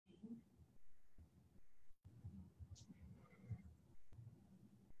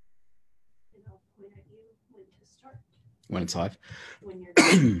you when to start. When it's live? When you're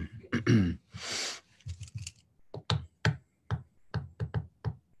done.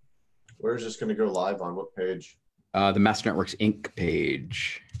 Where's this going to go live on? What page? The Master Networks Inc.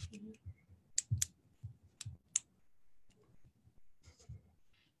 page. I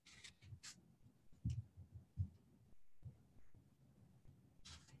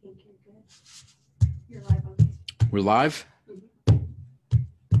think you're good. You're live on Facebook. We're live?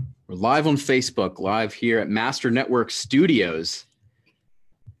 We're live on Facebook, live here at Master Network Studios.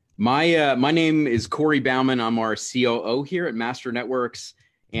 My name is Corey Bauman. I'm our COO here at Master Networks,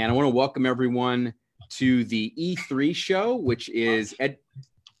 and I want to welcome everyone to the E3 show, which is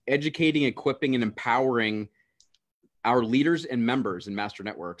educating, equipping, and empowering our leaders and members in Master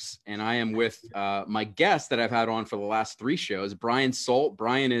Networks. And I am with my guest that I've had on for the last 3 shows, Brian Solt.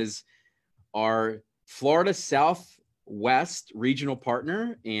 Brian is our Florida Southwest regional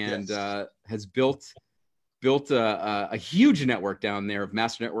partner and Yes. has built a huge network down there of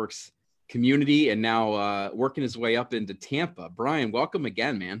Master Networks community, and now working his way up into Tampa. Brian, welcome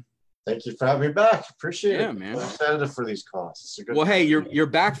again, man. Thank you for having me back. Appreciate it. Yeah, man. I'm excited for these calls. It's a good Well, hey, you're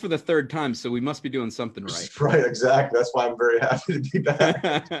back for the 3rd time, so we must be doing something right. Right, exactly. That's why I'm very happy to be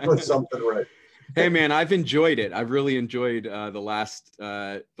back doing something right. Hey, man, I've enjoyed it. I've really enjoyed the last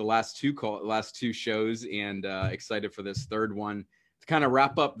 2 shows, and excited for this 3rd one to kind of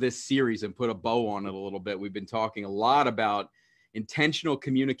wrap up this series and put a bow on it a little bit. We've been talking a lot about intentional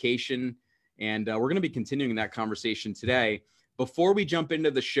communication, and we're going to be continuing that conversation today. Before we jump into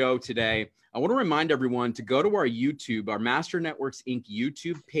the show today, I want to remind everyone to go to our YouTube, our Master Networks Inc.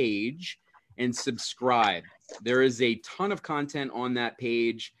 YouTube page, and subscribe. There is a ton of content on that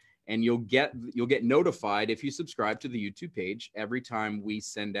page, and you'll get notified if you subscribe to the YouTube page every time we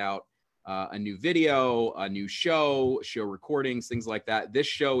send out a new video, a new show recordings, things like that. This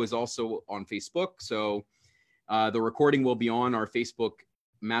show is also on Facebook, so the recording will be on our Facebook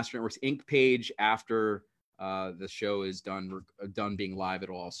Master Networks Inc. page after the show is done being live.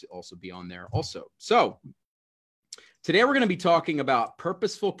 It'll also be on there also. So today we're going to be talking about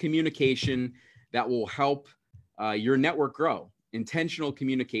purposeful communication that will help your network grow. Intentional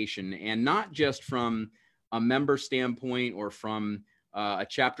communication, and not just from a member standpoint or from a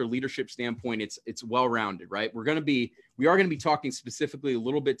chapter leadership standpoint. It's well-rounded, right? We are going to be talking specifically a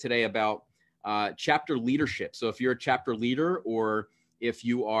little bit today about chapter leadership. So if you're a chapter leader, or if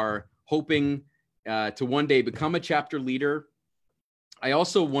you are hoping to one day become a chapter leader, I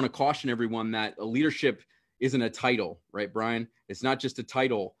also want to caution everyone that a leadership isn't a title, right, Brian? It's not just a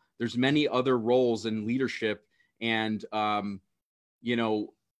title. There's many other roles in leadership, and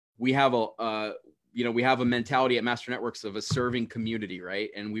we have a mentality at Master Networks of a serving community,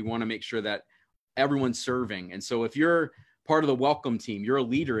 right? And we want to make sure that everyone's serving. And so if you're part of the welcome team, you're a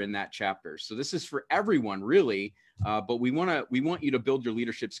leader in that chapter. So this is for everyone, really. But we want you to build your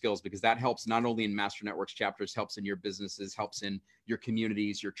leadership skills, because that helps not only in Master Networks chapters, helps in your businesses, helps in your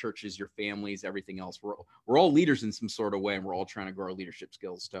communities, your churches, your families, everything else. We're all leaders in some sort of way, and we're all trying to grow our leadership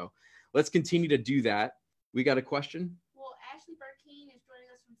skills. So let's continue to do that. We got a question? Well, Ashley Burkeen is joining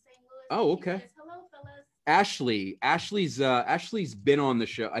us from St. Louis. Oh, okay. She says, hello, fellas. Ashley's been on the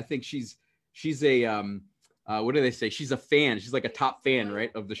show. I think she's a what do they say? She's a fan. She's like a top fan, right,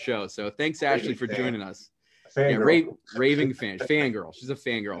 of the show. So thanks, Ashley, for joining us. Yeah, raving fan, fangirl. She's a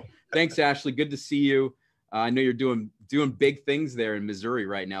fangirl. Thanks, Ashley. Good to see you. I know you're doing big things there in Missouri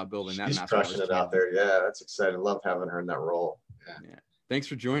right now, building that. She's crushing it out there. Yeah, that's exciting. Love having her in that role. Yeah. Thanks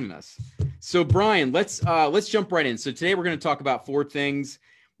for joining us. So, Brian, let's jump right in. So today we're going to talk about 4 things.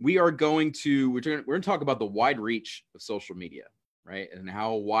 We're going to talk about the wide reach of social media, right, and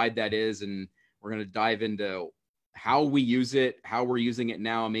how wide that is, and we're going to dive into how we use it, how we're using it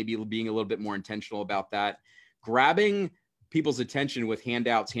now, and maybe being a little bit more intentional about that. Grabbing people's attention with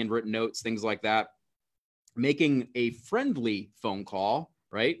handouts, handwritten notes, things like that. Making a friendly phone call,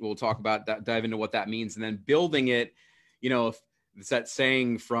 right? We'll talk about that, dive into what that means, and then building it. If it's that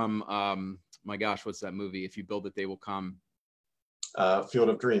saying from, my gosh, what's that movie? If you build it, they will come. Field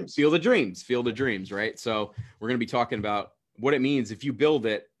of Dreams. Field of Dreams, right? So we're going to be talking about what it means. If you build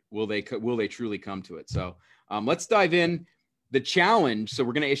it, will they truly come to it? So let's dive in. The challenge, so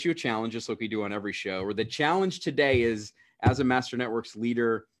we're going to issue a challenge just like we do on every show, where the challenge today is, as a Master Networks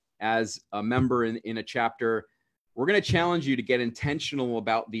leader, as a member in a chapter, we're going to challenge you to get intentional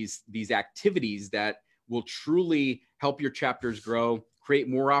about these activities that will truly help your chapters grow, create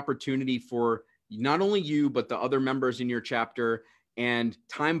more opportunity for not only you, but the other members in your chapter, and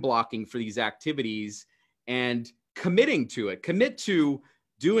time blocking for these activities and committing to it. Commit to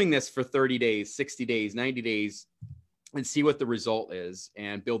doing this for 30 days, 60 days, 90 days, and see what the result is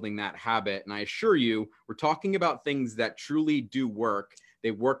and building that habit. And I assure you, we're talking about things that truly do work.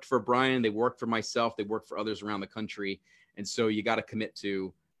 They worked for Brian, they worked for myself, they worked for others around the country. And so you got to commit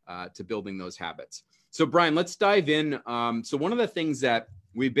to building those habits. So Brian, let's dive in. So one of the things that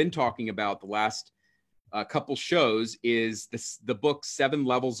we've been talking about the last couple shows is the book, 7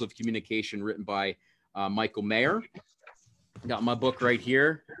 Levels of Communication, written by Michael Mayer. Got my book right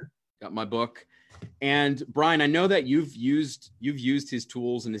here. Got my book. And Brian, I know that you've used his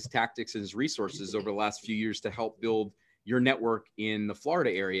tools and his tactics and his resources over the last few years to help build your network in the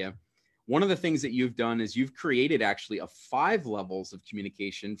Florida area. One of the things that you've done is you've created actually a 5 levels of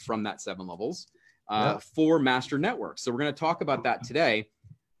communication from that 7 levels for master networks. So we're going to talk about that today.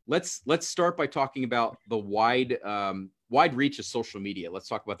 Let's start by talking about the wide reach of social media. Let's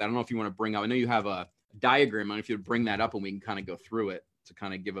talk about that. I don't know if you want to bring up, I know you have a diagram. I don't know if you would bring that up and we can kind of go through it to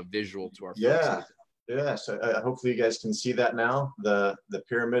kind of give a visual to our folks. Yeah. So hopefully you guys can see that now. The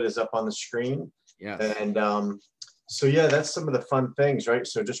pyramid is up on the screen. Yeah. And so yeah, that's some of the fun things, right?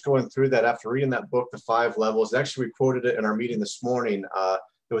 So just going through that after reading that book, The 5 Levels. Actually, we quoted it in our meeting this morning.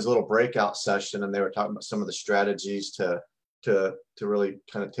 There was a little breakout session, and they were talking about some of the strategies to really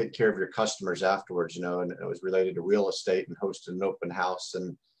kind of take care of your customers afterwards, you know, and it was related to real estate and hosting an open house,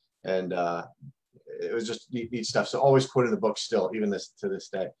 and it was just neat stuff. So always quoting the book still, even to this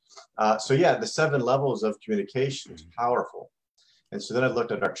day. So yeah, the 7 levels of communication is powerful. And so then I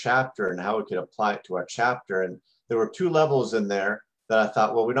looked at our chapter and how we could apply it to our chapter. And there were 2 levels in there that I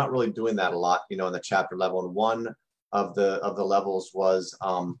thought, well, we're not really doing that a lot, you know, in the chapter level. And one of the levels was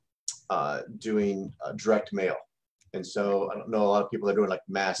doing direct mail. And so I don't know a lot of people that are doing like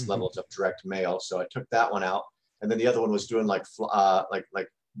mass levels of direct mail. So I took that one out. And then the other one was doing like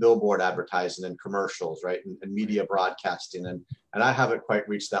billboard advertising and commercials, right? And media broadcasting. And I haven't quite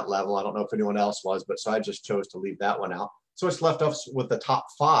reached that level. I don't know if anyone else was, but so I just chose to leave that one out. So it's left us with the top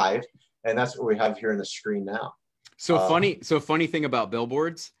 5. And that's what we have here in the screen now. So funny thing about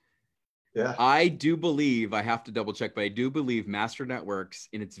billboards. Yeah. I do believe, I have to double check, but I do believe Master Networks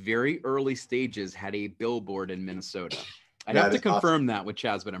in its very early stages had a billboard in Minnesota. I'd have to confirm that with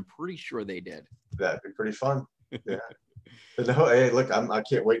Chaz, but I'm pretty sure they did. That'd be pretty fun. Yeah. But no, hey, look, I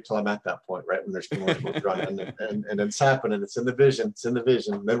can't wait till I'm at that point, right? When there's commercials running and it's happening. It's in the vision. It's in the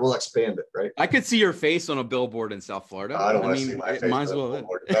vision. Then we'll expand it, right? I could see your face on a billboard in South Florida. I don't want to see my face. Might as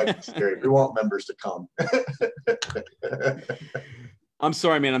well. That'd be scary. We want members to come. I'm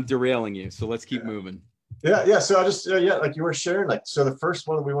sorry, man. I'm derailing you. So let's keep moving. Yeah. So I just, like you were sharing, like, so the first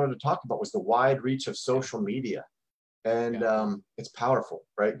one we wanted to talk about was the wide reach of social media. And it's powerful,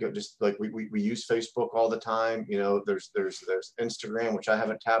 right? Just like we use Facebook all the time. You know, there's Instagram, which I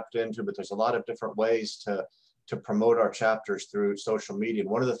haven't tapped into, but there's a lot of different ways to promote our chapters through social media.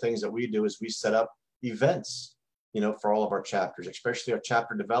 And one of the things that we do is we set up events, you know, for all of our chapters, especially our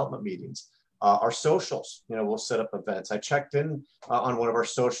chapter development meetings. Our socials, you know, we'll set up events. I checked in on one of our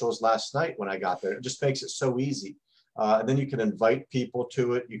socials last night when I got there. It just makes it so easy. And then you can invite people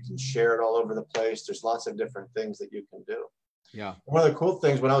to it. You can share it all over the place. There's lots of different things that you can do. Yeah. One of the cool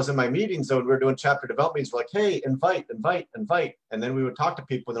things when I was in my meetings, though, when we were doing chapter development meetings, we're like, hey, invite. And then we would talk to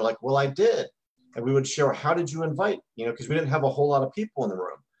people and they're like, well, I did. And we would share, how did you invite? You know, because we didn't have a whole lot of people in the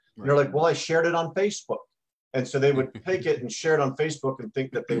room. And they're like, well, I shared it on Facebook. And so they would take it and share it on Facebook and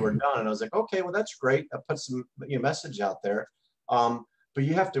think that they were done. And I was like, okay, well, that's great. I put some message out there. But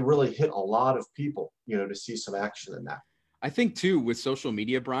you have to really hit a lot of people, you know, to see some action in that. I think too, with social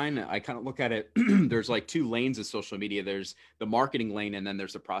media, Brian, I kind of look at it, there's like 2 lanes of social media. There's the marketing lane and then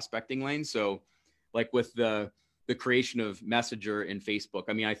there's the prospecting lane. So like with the creation of Messenger and Facebook,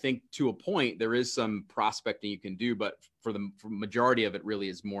 I mean, I think to a point there is some prospecting you can do, but for majority of it really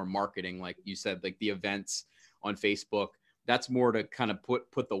is more marketing. Like you said, like the events on Facebook, that's more to kind of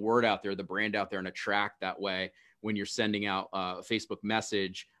put the word out there, the brand out there, and attract that way. When you're sending out a Facebook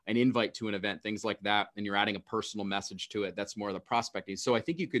message, an invite to an event, things like that, and you're adding a personal message to it, that's more of the prospecting. So I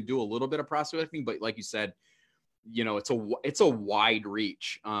think you could do a little bit of prospecting, but like you said, you know, it's a wide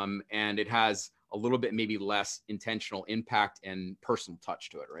reach, and it has a little bit maybe less intentional impact and personal touch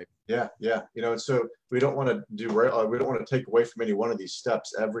to it, right? Yeah. You know, so we don't want to take away from any one of these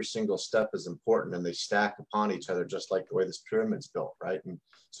steps. Every single step is important, and they stack upon each other, just like the way this pyramid's built, right? And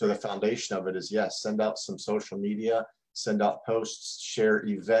so the foundation of it is, yes, send out some social media, send out posts, share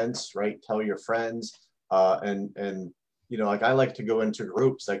events, right? Tell your friends, and you know, like I like to go into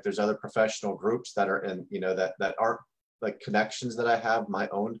groups. Like there's other professional groups that are in, you know, that aren't like connections that I have, my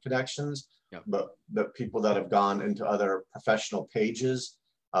own connections. Yep. But the people that have gone into other professional pages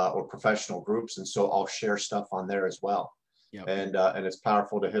or professional groups, and so I'll share stuff on there as well. Yep. And it's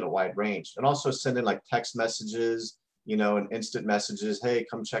powerful to hit a wide range, and also send in like text messages, and instant messages, hey,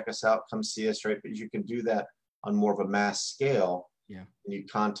 come check us out, come see us, right? But you can do that on more of a mass scale. Yeah. And you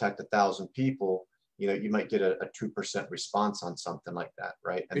contact 1,000 people, you might get a 2% response on something like that,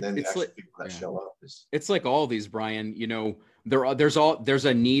 right? And then the actual people that show up it's like all these, Brian, there's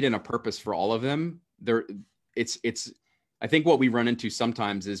a need and a purpose for all of them. I think what we run into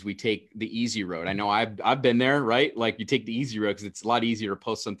sometimes is we take the easy road. I know I've been there, right? Like you take the easy road because it's a lot easier to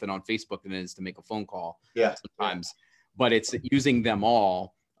post something on Facebook than it is to make a phone call. Yeah. Sometimes, but it's using them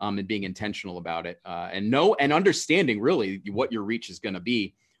all and being intentional about it and understanding really what your reach is going to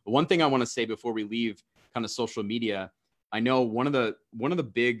be. But one thing I want to say before we leave kind of social media, I know one of the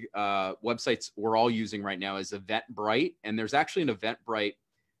big websites we're all using right now is Eventbrite, and there's actually an Eventbrite.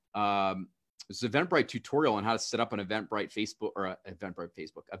 There's an Eventbrite tutorial on how to set up an Eventbrite Facebook or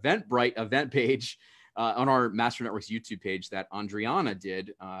Eventbrite event page on our Master Networks YouTube page that Andriana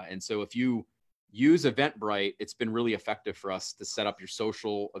did. And so if you use Eventbrite, it's been really effective for us to set up your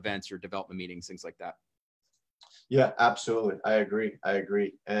social events, your development meetings, things like that. Yeah, absolutely. I agree.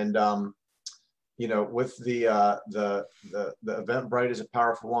 And with the Eventbrite is a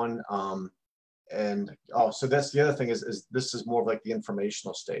powerful one. So that's the other thing is this is more of like the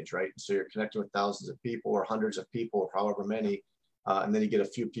informational stage, right? So you're connecting with thousands of people or hundreds of people or however many, and then you get a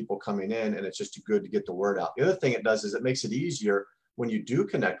few people coming in, and it's just good to get the word out. The other thing it does is it makes it easier when you do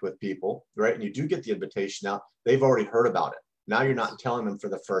connect with people, right? And you do get the invitation out, they've already heard about it. Now you're not telling them for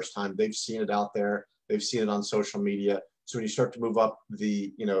the first time. They've seen it out there. They've seen it on social media. So when you start to move up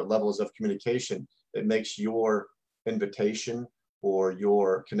the levels of communication, it makes your invitation or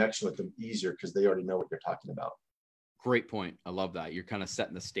your connection with them easier because they already know what you're talking about. Great point. I love that. You're kind of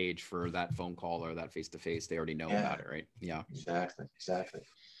setting the stage for that phone call or that face-to-face. They already know about it, right? Yeah. Exactly.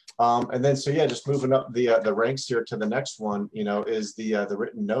 And then, just moving up the ranks here to the next one, is the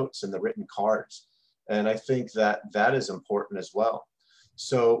written notes and the written cards. And I think that is important as well.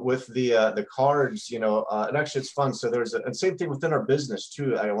 So with the cards, and actually it's fun. So and same thing within our business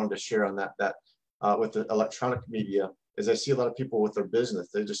too. I wanted to share on that with the electronic media is I see a lot of people with their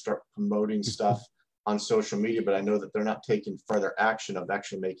business, they just start promoting stuff on social media, but I know that they're not taking further action of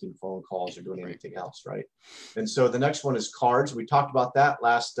actually making phone calls or doing anything else, right? And so the next one is cards. We talked about that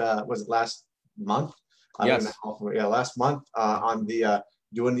last month? Yes. Last month on the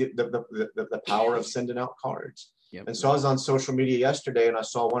doing the power of sending out cards. Yep. And so I was on social media yesterday and I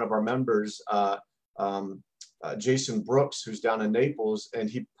saw one of our members, Jason Brooks, who's down in Naples, and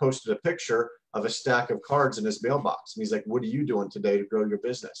he posted a picture of a stack of cards in his mailbox. And he's like, what are you doing today to grow your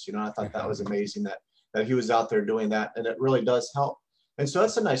business? I thought that was amazing that he was out there doing that. And it really does help. And so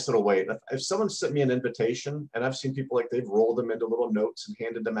that's a nice little way. If someone sent me an invitation, and I've seen people like they've rolled them into little notes and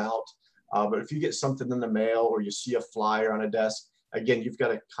handed them out. But if you get something in the mail or you see a flyer on a desk, again, you've got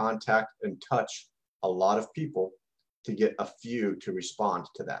to contact and touch a lot of people to get a few to respond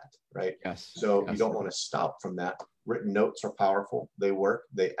to that, right? Yes. So you don't want to stop from that. Written notes are powerful. They work.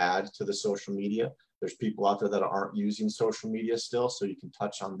 They add to the social media. There's people out there that aren't using social media still, so you can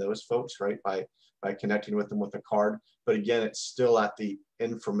touch on those folks, right, by connecting with them with a card. But again, it's still at the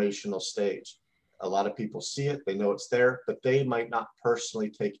informational stage. A lot of people see it, they know it's there, but they might not personally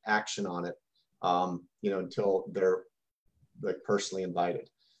take action on it, until they're like personally invited.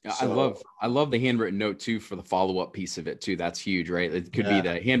 Yeah, so, I love the handwritten note too for the follow-up piece of it too. That's huge, right? It could be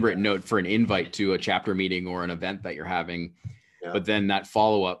the handwritten note for an invite to a chapter meeting or an event that you're having, but then that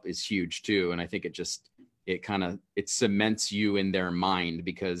follow-up is huge too. And I think it cements you in their mind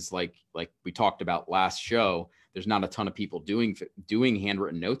because like we talked about last show, there's not a ton of people doing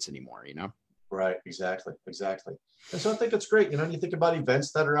handwritten notes anymore, Right. Exactly. And so I think it's great. You think about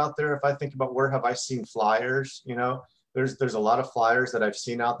events that are out there. If I think about where have I seen flyers, there's a lot of flyers that I've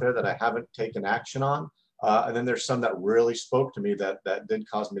seen out there that I haven't taken action on. And then there's some that really spoke to me that did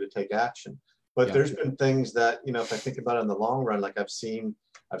cause me to take action. But there's been things that, if I think about it in the long run, like I've seen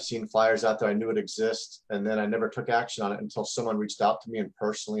flyers out there, I knew it exists, and then I never took action on it until someone reached out to me and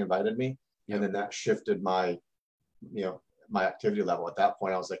personally invited me. And then that shifted my activity level. At that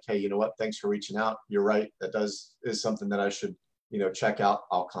point, I was like, hey, you know what? Thanks for reaching out. You're right. That is something that I should, check out.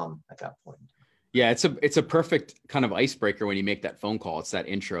 I'll come at that point. Yeah, it's a perfect kind of icebreaker when you make that phone call. It's that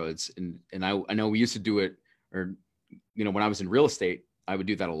intro. And I know we used to do it, or when I was in real estate, I would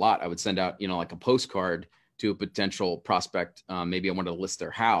do that a lot. I would send out like a postcard to a potential prospect. Maybe I wanted to list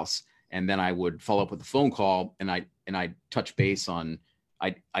their house, and then I would follow up with a phone call, and I'd touch base on.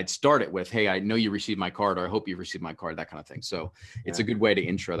 I'd start it with, hey, I know you received my card, or I hope you received my card, that kind of thing. So it's a good way to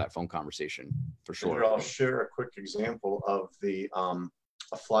intro that phone conversation for sure. Here, I'll share a quick example of a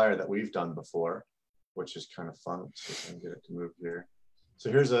flyer that we've done before, which is kind of fun. Let's see if I can get it to move here.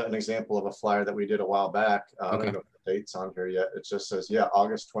 So here's an example of a flyer that we did a while back. I don't know if the date's on here yet. It just says, yeah,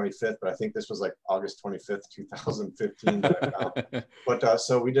 August 25th, but I think this was like August 25th, 2015. But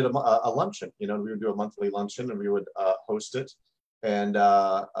so we did a luncheon, we would do a monthly luncheon and we would host it. And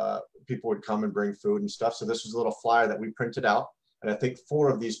people would come and bring food and stuff. So this was a little flyer that we printed out. And I think 4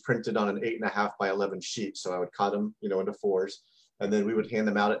 of these printed on an 8.5 by 11 sheet. So I would cut them, into 4s. And then we would hand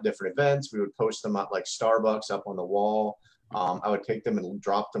them out at different events. We would post them at like Starbucks up on the wall. I would take them and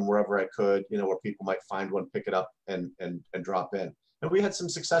drop them wherever I could, where people might find one, pick it up and drop in. And we had some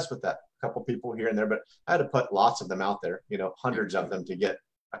success with that. A couple people here and there, but I had to put lots of them out there, hundreds of them to get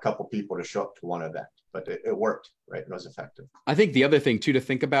a couple people to show up to one event. But it worked, right? It was effective. I think the other thing too to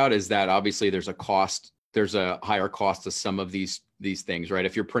think about is that obviously there's a higher cost to some of these things, right?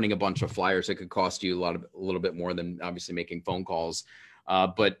 If you're printing a bunch of flyers, it could cost you a little bit more than obviously making phone calls.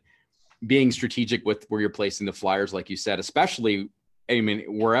 But being strategic with where you're placing the flyers, like you said, especially,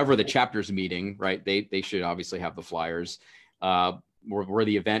 wherever the chapter's meeting, right? They should obviously have the flyers. Where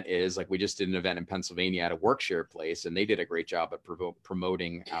the event is, like we just did an event in Pennsylvania at a Workshare place, and they did a great job at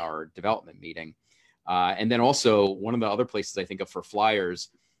promoting our development meeting. And then also one of the other places I think of for flyers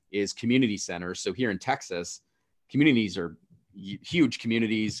is community centers. So here in Texas, communities are huge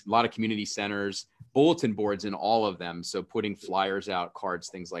communities, a lot of community centers, bulletin boards in all of them. So putting flyers out, cards,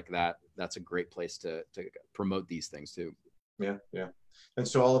 things like that, that's a great place to promote these things too. Yeah. And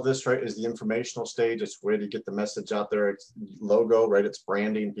so all of this, right, is the informational stage. It's where to get the message out there. It's logo, right? It's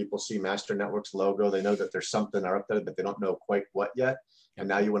branding. People see Master Network's logo. They know that there's something out there, but they don't know quite what yet. And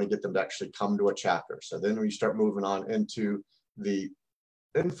now you want to get them to actually come to a chapter. So then when you start moving on into the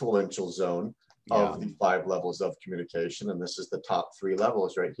influential zone of the 5 levels of communication, and this is the top 3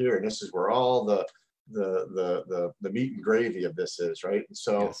 levels right here, and this is where all the meat and gravy of this is, right? And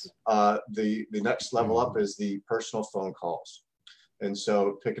so the next level up is the personal phone calls. And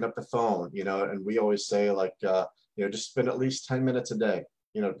so picking up the phone, and we always say like, just spend at least 10 minutes a day,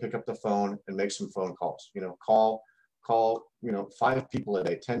 pick up the phone and make some phone calls, call 5 people a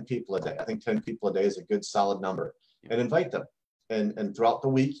day, 10 people a day. I think 10 people a day is a good solid number, and invite them. And throughout the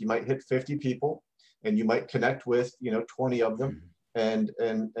week, you might hit 50 people and you might connect with, 20 of them, and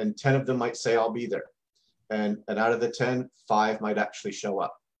 10 of them might say, I'll be there. And out of the 10, 5 might actually show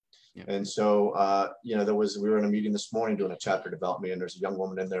up. Yeah. And so, we were in a meeting this morning doing a chapter development, and there's a young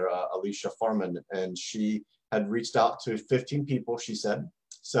woman in there, Alicia Farman, and she had reached out to 15 people, she said.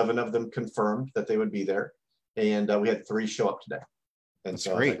 7 of them confirmed that they would be there. And we had 3 show up today. And That's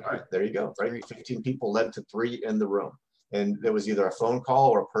so great. I was like, all right, there you go, right? 15 people led to 3 in the room. And there was either a phone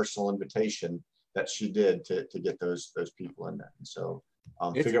call or a personal invitation that she did to get those people in there. And so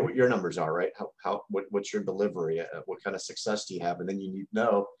figure out what your numbers are, right? What's your delivery? What kind of success do you have? And then you need to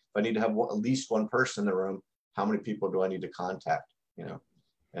know, if I need to have at least 1 person in the room, how many people do I need to contact?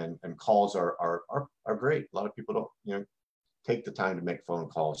 And calls are great. A lot of people don't, take the time to make phone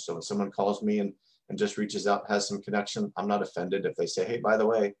calls. So when someone calls me and just reaches out, has some connection, I'm not offended if they say, hey, by the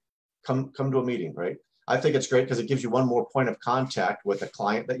way, come to a meeting, right? I think it's great because it gives you one more point of contact with a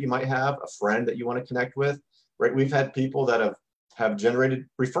client that you might have, a friend that you want to connect with, right? We've had people that have generated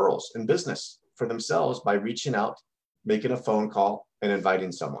referrals in business for themselves by reaching out, making a phone call, and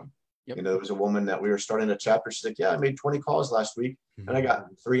inviting someone. Yep. There was a woman that we were starting a chapter. She's like, yeah, I made 20 calls last week and I got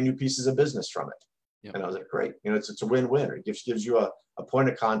 3 new pieces of business from it. Yep. And I was like, great. It's a win-win. It gives you a point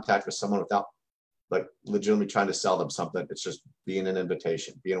of contact with someone without like legitimately trying to sell them something. It's just being an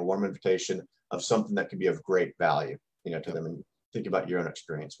invitation, being a warm invitation of something that could be of great value, to them, and think about your own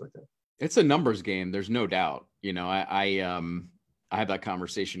experience with it. It's a numbers game. There's no doubt. I have that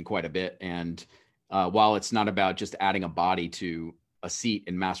conversation quite a bit. And while it's not about just adding a body to a seat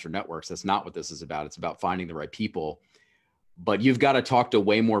in Master Networks, that's not what this is about. It's about finding the right people. But you've got to talk to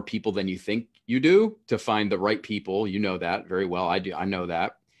way more people than you think you do to find the right people. You know that very well. I do. I know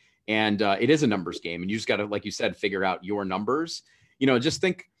that. And it is a numbers game. And you just got to, like you said, figure out your numbers. Just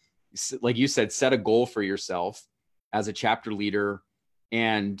think, like you said, set a goal for yourself as a chapter leader.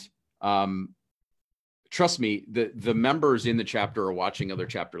 And trust me, the members in the chapter are watching other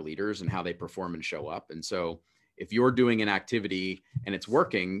chapter leaders and how they perform and show up. And so if you're doing an activity and it's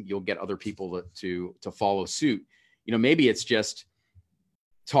working, you'll get other people to follow suit. Maybe it's just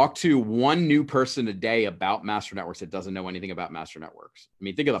talk to 1 new person a day about Master Networks that doesn't know anything about Master Networks.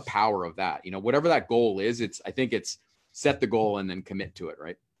 Think of the power of that. Whatever that goal is, I think it's set the goal and then commit to it,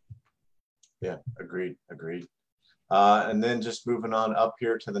 right? Yeah, agreed. And then just moving on up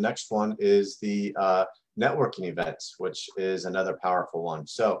here to the next one is the networking events, which is another powerful one.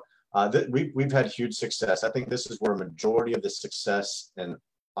 So we've had huge success. I think this is where a majority of the success in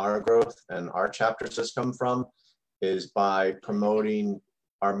our growth and our chapters has come from, is by promoting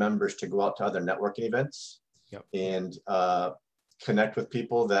our members to go out to other networking events and connect with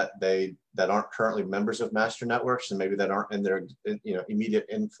people that aren't currently members of Master Networks and maybe that aren't in their immediate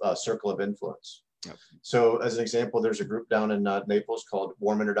circle of influence. Yep. So as an example, there's a group down in Naples called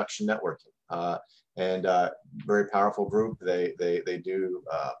Warm Introduction Networking, and very powerful group. They do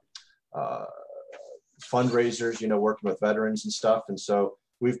fundraisers, working with veterans and stuff. And so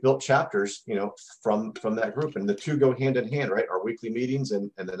we've built chapters, from that group, and the two go hand in hand, right? Our weekly meetings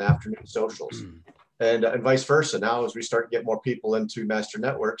and then afternoon socials. And vice versa. Now, as we start to get more people into Master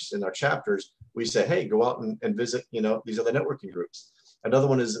Networks in our chapters, we say, hey, go out and visit, these other networking groups. Another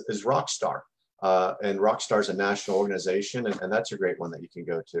one is Rockstar. And Rockstar is a national organization, and that's a great one that you can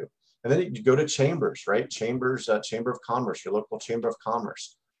go to. And then you go to chambers, right? Chambers, Chamber of Commerce, your local Chamber of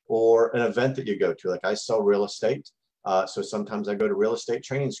Commerce, or an event that you go to. Like I sell real estate. So sometimes I go to real estate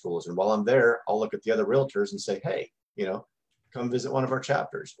training schools. And while I'm there, I'll look at the other realtors and say, hey, come visit one of our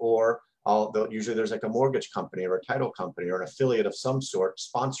chapters. Or usually there's like a mortgage company or a title company or an affiliate of some sort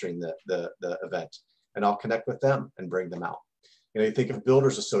sponsoring the event, and I'll connect with them and bring them out. You think of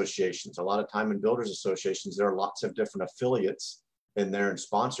builders associations. A lot of time in builders associations, there are lots of different affiliates in there and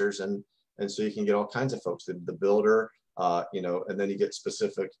sponsors, and so you can get all kinds of folks. The builder, and then you get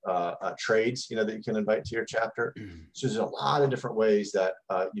specific trades, that you can invite to your chapter. So there's a lot of different ways that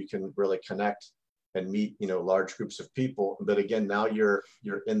you can really connect and meet, large groups of people. But again, now you're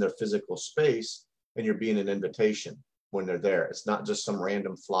in their physical space and you're being an invitation when they're there. It's not just some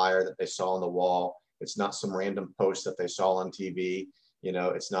random flyer that they saw on the wall. It's not some random post that they saw on TV.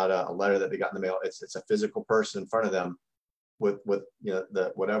 It's not a letter that they got in the mail. It's a physical person in front of them with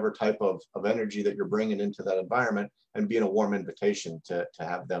the whatever type of energy that you're bringing into that environment, and being a warm invitation to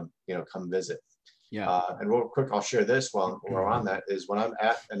have them, come visit. Yeah. And real quick, I'll share this while we're on that, is when I'm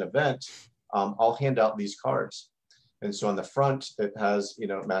at an event, I'll hand out these cards. And so on the front, it has,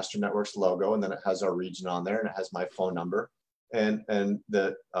 Master Networks logo, and then it has our region on there, and it has my phone number and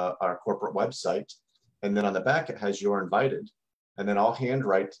our corporate website. And then on the back, it has "You're invited." And then I'll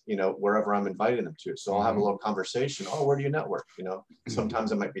handwrite, wherever I'm inviting them to. So I'll have a little conversation. Oh, where do you network?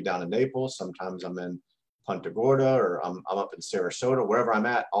 Sometimes I might be down in Naples. Sometimes I'm in Punta Gorda, or I'm up in Sarasota. Wherever I'm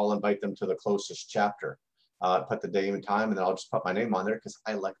at, I'll invite them to the closest chapter. Put the name and time, and then I'll just put my name on there because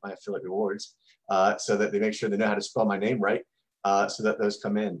I like my affiliate rewards, so that they make sure they know how to spell my name right, so that those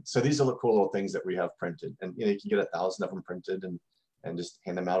come in. So these are the cool little things that we have printed, and you can get 1,000 of them printed and just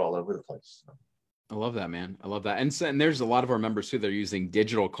hand them out all over the place. So. I love that, man. I love that. And there's a lot of our members too that are using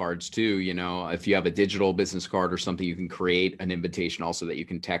digital cards too. If you have a digital business card or something, you can create an invitation also that you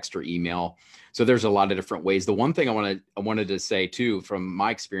can text or email. So there's a lot of different ways. The one thing I wanted to say too, from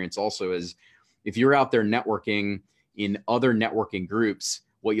my experience also, is if you're out there networking in other networking groups,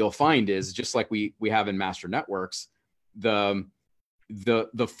 what you'll find is, just like we have in Master Networks, the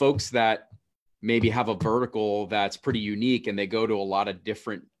folks that maybe have a vertical that's pretty unique and they go to a lot of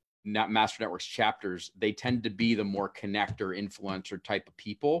different Master Networks chapters, they tend to be the more connector, influencer type of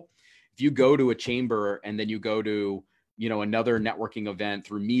people. If you go to a chamber and then you go to, another networking event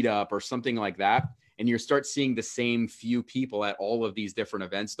through Meetup or something like that, and you start seeing the same few people at all of these different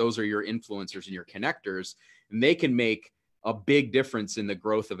events, those are your influencers and your connectors, and they can make a big difference in the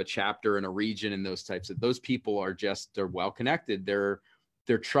growth of a chapter and a region. And those people are they're well connected. They're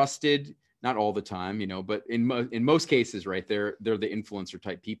trusted. Not all the time, but in most cases, right, they're the influencer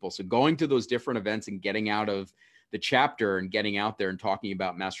type people. So going to those different events and getting out of the chapter and getting out there and talking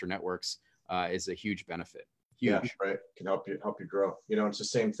about Master Networks is a huge benefit. Huge. Yeah, right. Can help you grow. It's the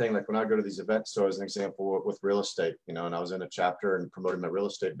same thing. Like when I go to these events, so as an example with real estate, and I was in a chapter and promoting my real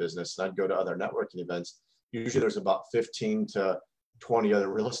estate business, and I'd go to other networking events. Usually there's about 15 to 20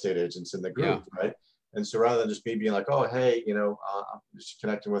 other real estate agents in the group, right? And so rather than just me being like, oh, hey, I'm just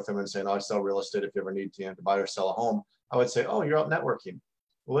connecting with them and saying, oh, I sell real estate if you ever need to buy or sell a home, I would say, oh, you're out networking.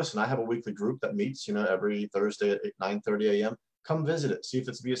 Well, listen, I have a weekly group that meets, every Thursday at 9:30 a.m. Come visit it. See if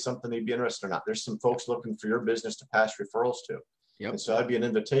it's via something you'd be interested or not. There's some folks looking for your business to pass referrals to. Yep. And so I'd be an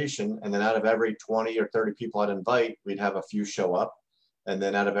invitation. And then out of every 20 or 30 people I'd invite, we'd have a few show up. And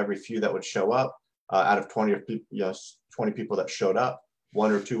then out of every few that would show up, out of 20 people that showed up,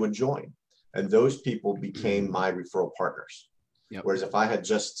 1 or 2 would join. And those people became my referral partners. Yep. Whereas if I had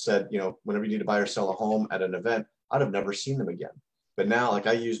just said, whenever you need to buy or sell a home at an event, I'd have never seen them again. But now, like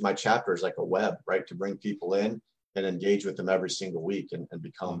I use my chapters like a web, right, to bring people in and engage with them every single week and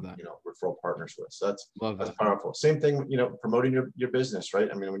become, referral partners with. So that's powerful. Same thing, promoting your business, right?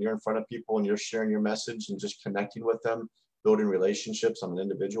 I mean, when you're in front of people and you're sharing your message and just connecting with them, building relationships on an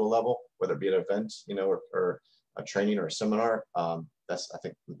individual level, whether it be an event, or a training or a seminar, that's, I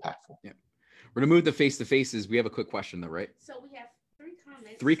think, impactful. Yeah. We're going to move to face-to-faces. We have a quick question though, right? So we have 3 comments.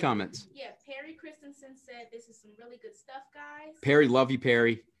 comments. 3 comments. Yeah, Perry Christensen said, "This is some really good stuff, guys." Perry, love you,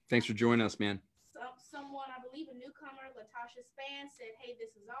 Perry. Thanks for joining us, man. Someone, I believe a newcomer, Latasha Span, said, "Hey,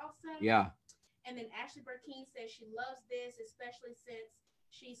 this is awesome." Yeah. And then Ashley Burkeen says she loves this, especially since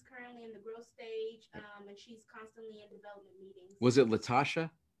she's currently in the growth stage, and she's constantly in development meetings. Was it Latasha?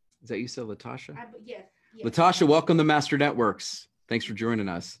 Is that you said Latasha? Yes. Latasha, welcome to Master Networks. Thanks for joining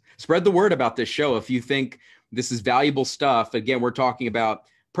us. Spread the word about this show. If you think this is valuable stuff, again, we're talking about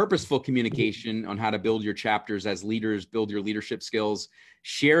purposeful communication on how to build your chapters as leaders, build your leadership skills.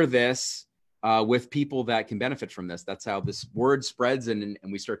 Share this with people that can benefit from this. That's how this word spreads, and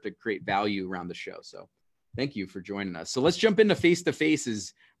we start to create value around the show. So thank you for joining us. So let's jump into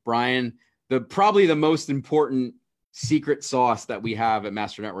face-to-faces, Brian. Probably the most important secret sauce that we have at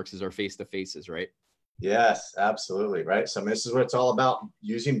Master Networks is our face-to-faces, right? Yes, absolutely. Right. So this is what it's all about,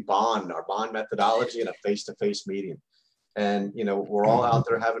 using our bond methodology in a face-to-face meeting. And, we're all out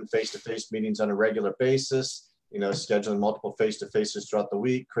there having face-to-face meetings on a regular basis, scheduling multiple face-to-faces throughout the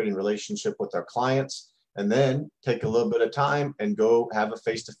week, creating relationship with our clients, and then take a little bit of time and go have a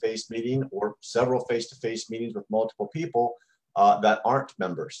face-to-face meeting or several face-to-face meetings with multiple people that aren't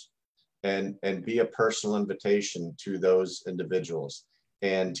members, and be a personal invitation to those individuals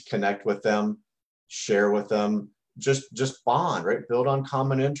and connect with them, share with them, just bond, right? Build on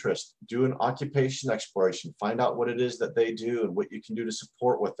common interest, do an occupation exploration, find out what it is that they do and what you can do to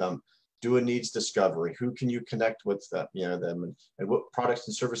support with them, do a needs discovery, who can you connect with them, and what products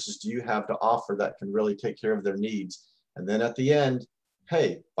and services do you have to offer that can really take care of their needs. And then at the end,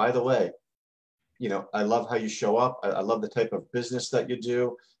 hey, by the way, I love how you show up. I love the type of business that you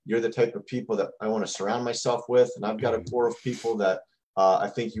do. You're the type of people that I want to surround myself with. And I've got a core of people that I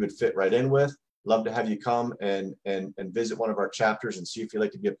think you would fit right in with. Love to have you come and visit one of our chapters and see if you'd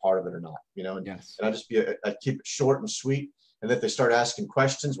like to be a part of it or not, and, Yes. and I keep it short and sweet. And if they start asking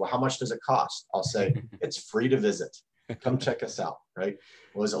questions, well, how much does it cost? I'll say, it's free to visit. Come check us out, right?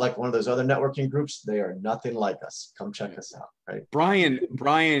 Well, is it like one of those other networking groups? They are nothing like us. Come check us out, right?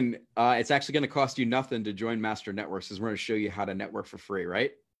 Brian, it's actually going to cost you nothing to join Master Networks, because we're going to show you how to network for free,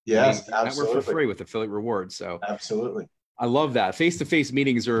 right? Yes, absolutely. Network for free with affiliate rewards. So absolutely. I love that. Face-to-face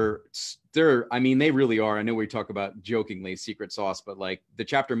meetings they really are. I know we talk about jokingly secret sauce, but like the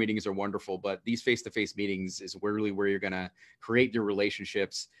chapter meetings are wonderful, but these face-to-face meetings is really where you're going to create your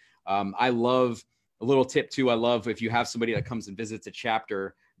relationships. I love a little tip too. I love if you have somebody that comes and visits a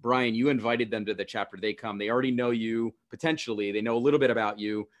chapter, Brian, you invited them to the chapter, they come, they already know you potentially. They know a little bit about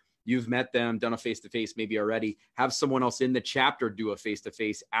you. You've met them, done a face-to-face maybe already. Have someone else in the chapter do a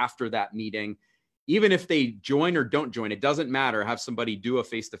face-to-face after that meeting. Even if they join or don't join, it doesn't matter. Have somebody do a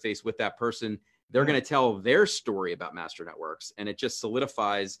face-to-face with that person. They're going to tell their story about Master Networks, and it just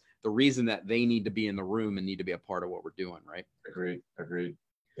solidifies the reason that they need to be in the room and need to be a part of what we're doing, right? Agreed.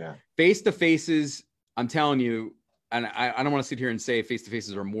 Yeah. Face-to-faces, I'm telling you, and I don't want to sit here and say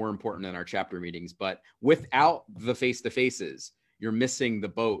face-to-faces are more important than our chapter meetings, but without the face-to-faces, you're missing the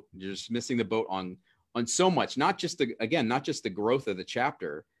boat. You're just missing the boat on so much, not just the growth of the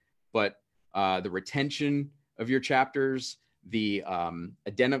chapter, but the retention of your chapters, the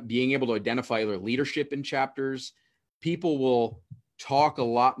being able to identify other leadership in chapters. People will talk a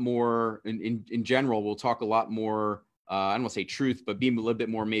lot more, in general, will talk a lot more, I don't want to say truth, but being a little bit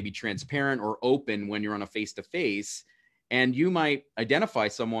more maybe transparent or open when you're on a face-to-face. And you might identify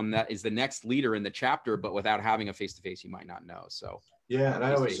someone that is the next leader in the chapter, but without having a face-to-face, you might not know. So yeah, and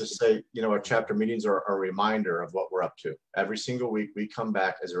I always just say, our chapter meetings are a reminder of what we're up to. Every single week, we come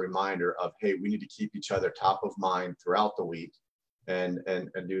back as a reminder of, hey, we need to keep each other top of mind throughout the week and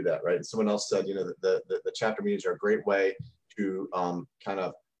do that, right? And someone else said, the chapter meetings are a great way to kind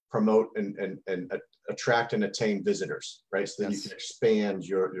of promote and attract and attain visitors, right? So that you can expand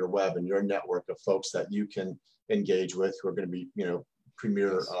your web and your network of folks that you can engage with who are going to be,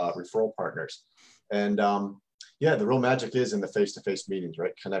 premier referral partners. And the real magic is in the face-to-face meetings,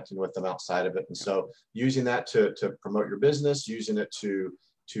 right? Connecting with them outside of it. And so using that to promote your business, using it to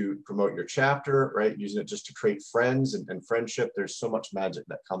promote your chapter, right? Using it just to create friends and friendship. There's so much magic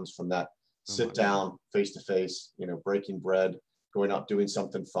that comes from that sit down face-to-face, breaking bread, going out, doing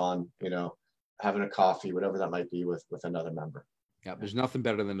something fun, having a coffee, whatever that might be with another member. Yeah, there's nothing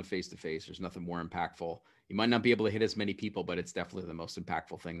better than a face-to-face. There's nothing more impactful. You might not be able to hit as many people, but it's definitely the most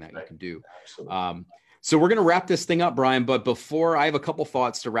impactful thing that you can do. Absolutely. So we're going to wrap this thing up, Brian, but before, I have a couple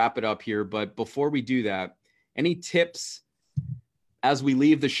thoughts to wrap it up here, but before we do that, any tips as we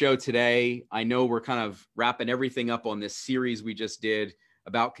leave the show today? I know we're kind of wrapping everything up on this series we just did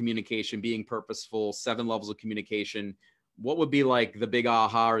about communication, being purposeful, 7 levels of communication. What would be like the big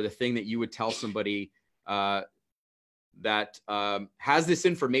aha or the thing that you would tell somebody that has this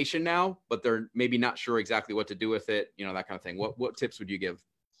information now, but they're maybe not sure exactly what to do with it, you know, that kind of thing. What tips would you give?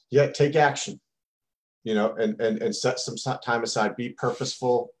 Yeah, take action, you know, and set some time aside. Be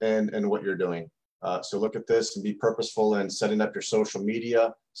purposeful in what you're doing. So look at this and be purposeful in setting up your social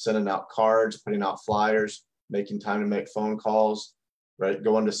media, sending out cards, putting out flyers, making time to make phone calls, right?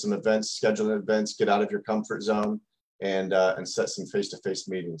 Go into some events, scheduling events, get out of your comfort zone, and set some face-to-face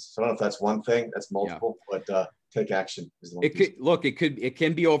meetings. So I don't know if that's one thing, that's multiple, but take action is the one. It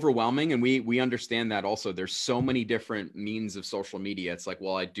can be overwhelming, and we understand that also. There's so many different means of social media. It's like,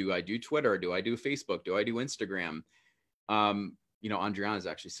 well, I do Twitter, do I do Facebook, do I do Instagram? You know, Andriana is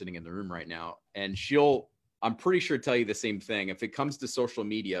actually sitting in the room right now, and I'm pretty sure tell you the same thing. If it comes to social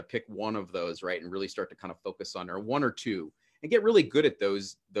media, pick one of those, right? And really start to kind of focus on, or one or two, and get really good at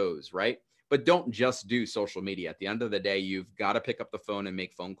those, right? But don't just do social media. At the end of the day, you've got to pick up the phone and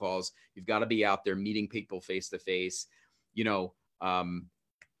make phone calls. You've got to be out there meeting people face to face, you know,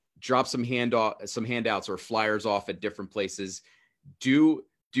 drop some handouts or flyers off at different places. Do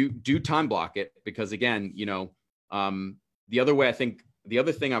time block it, because again, you know, the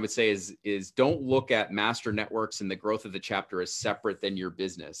other thing I would say is don't look at master networks and the growth of the chapter as separate than your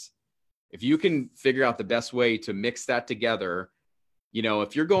business. If you can figure out the best way to mix that together, you know,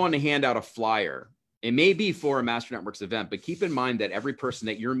 if you're going to hand out a flyer, it may be for a Master Networks event, but keep in mind that every person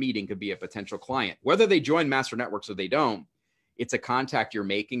that you're meeting could be a potential client. Whether they join Master Networks or they don't, it's a contact you're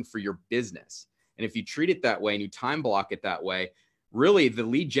making for your business. And if you treat it that way and you time block it that way, really the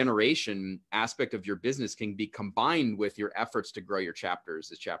lead generation aspect of your business can be combined with your efforts to grow your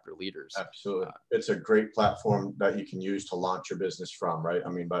chapters as chapter leaders. Absolutely. It's a great platform that you can use to launch your business from, right? I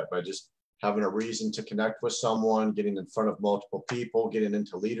mean, by just having a reason to connect with someone, getting in front of multiple people, getting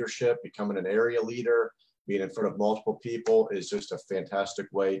into leadership, becoming an area leader, being in front of multiple people is just a fantastic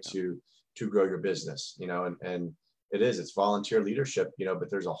way to grow your business, you know, and it's volunteer leadership, you know,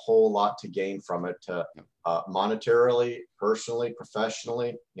 but there's a whole lot to gain from it, monetarily, personally,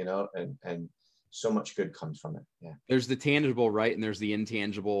 professionally, you know, and so much good comes from it. Yeah. There's the tangible, right? And there's the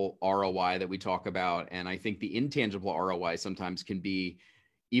intangible ROI that we talk about. And I think the intangible ROI sometimes can be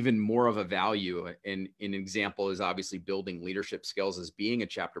even more of a value. And an example is obviously building leadership skills as being a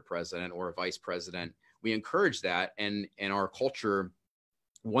chapter president or a vice president. We encourage that. And our culture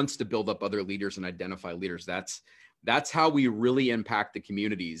wants to build up other leaders and identify leaders. That's how we really impact the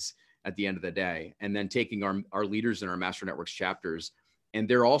communities at the end of the day. And then taking our leaders in our Master Networks chapters, and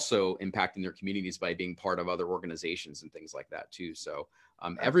they're also impacting their communities by being part of other organizations and things like that too. So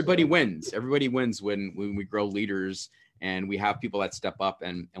everybody wins. Everybody wins when we grow leaders and we have people that step up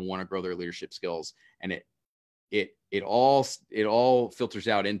and want to grow their leadership skills. And it all filters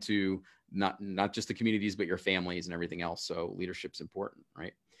out into not just the communities, but your families and everything else. So leadership's important,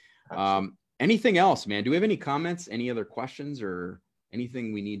 right? Anything else, man? Do we have any comments, any other questions or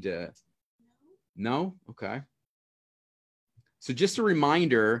anything we need to? No? Okay. So just a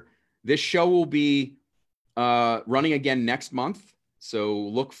reminder, this show will be running again next month. So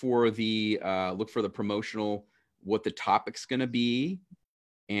look for the promotional, what the topic's going to be,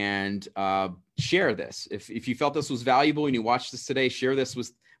 and share this. If you felt this was valuable and you watched this today, share this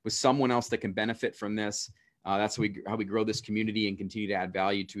with someone else that can benefit from this. That's how we grow this community and continue to add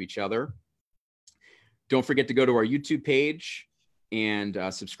value to each other. Don't forget to go to our YouTube page and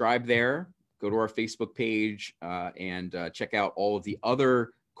subscribe there. Go to our Facebook page and check out all of the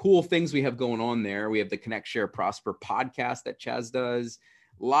other cool things we have going on there. We have the Connect, Share, Prosper podcast that Chaz does.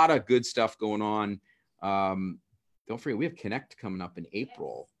 A lot of good stuff going on. Don't forget, we have Connect coming up in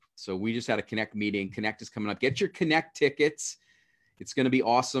April. So we just had a Connect meeting. Connect is coming up. Get your Connect tickets. It's going to be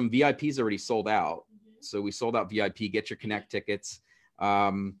awesome. VIP is already sold out. So we sold out VIP. Get your Connect tickets.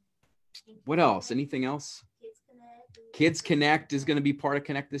 What else? Anything else? Kids Connect is going to be part of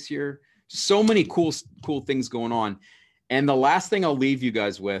Connect this year. So many cool things going on. And the last thing I'll leave you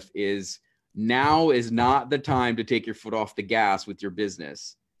guys with is now is not the time to take your foot off the gas with your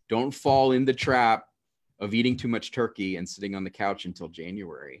business. Don't fall in the trap of eating too much turkey and sitting on the couch until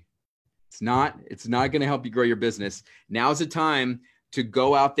January. It's not going to help you grow your business. Now's the time to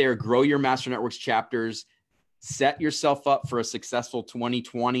go out there, grow your Master Networks chapters, set yourself up for a successful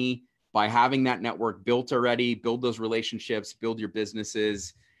 2020 by having that network built already, build those relationships, build your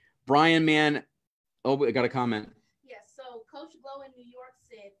businesses. Brian, man, I got a comment. Yes, so Coach Glow in New York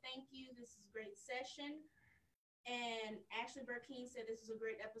said, thank you. This is a great session. And Ashley Burkeen said, this is a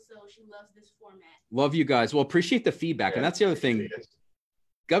great episode. She loves this format. Love you guys. Well, appreciate the feedback. And that's the other thing.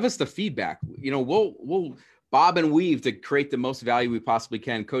 Give us the feedback. You know, we'll bob and weave to create the most value we possibly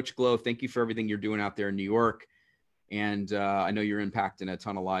can. Coach Glow, thank you for everything you're doing out there in New York. And I know you're impacting a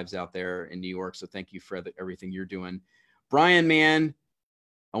ton of lives out there in New York. So thank you for everything you're doing. Brian, man,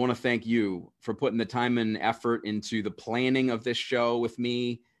 I want to thank you for putting the time and effort into the planning of this show with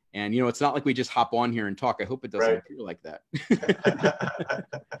me. And, you know, it's not like we just hop on here and talk. I hope it doesn't appear like that.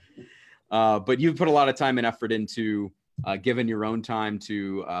 But you've put a lot of time and effort into giving your own time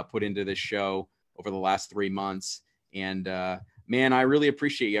to put into this show over the last 3 months. And man, I really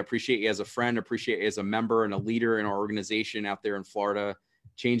appreciate you. I appreciate you as a friend, appreciate you as a member and a leader in our organization out there in Florida,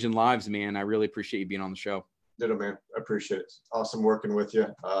 changing lives, man. I really appreciate you being on the show. Ditto, man. I appreciate it. Awesome working with you.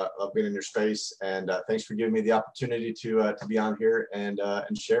 Love being in your space, and thanks for giving me the opportunity to be on here and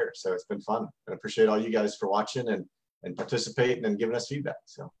share. So it's been fun, and I appreciate all you guys for watching and participating and giving us feedback.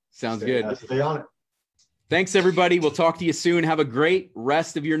 So sounds good. Stay on it. Thanks, everybody. We'll talk to you soon. Have a great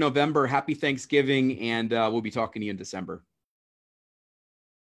rest of your November. Happy Thanksgiving, and we'll be talking to you in December.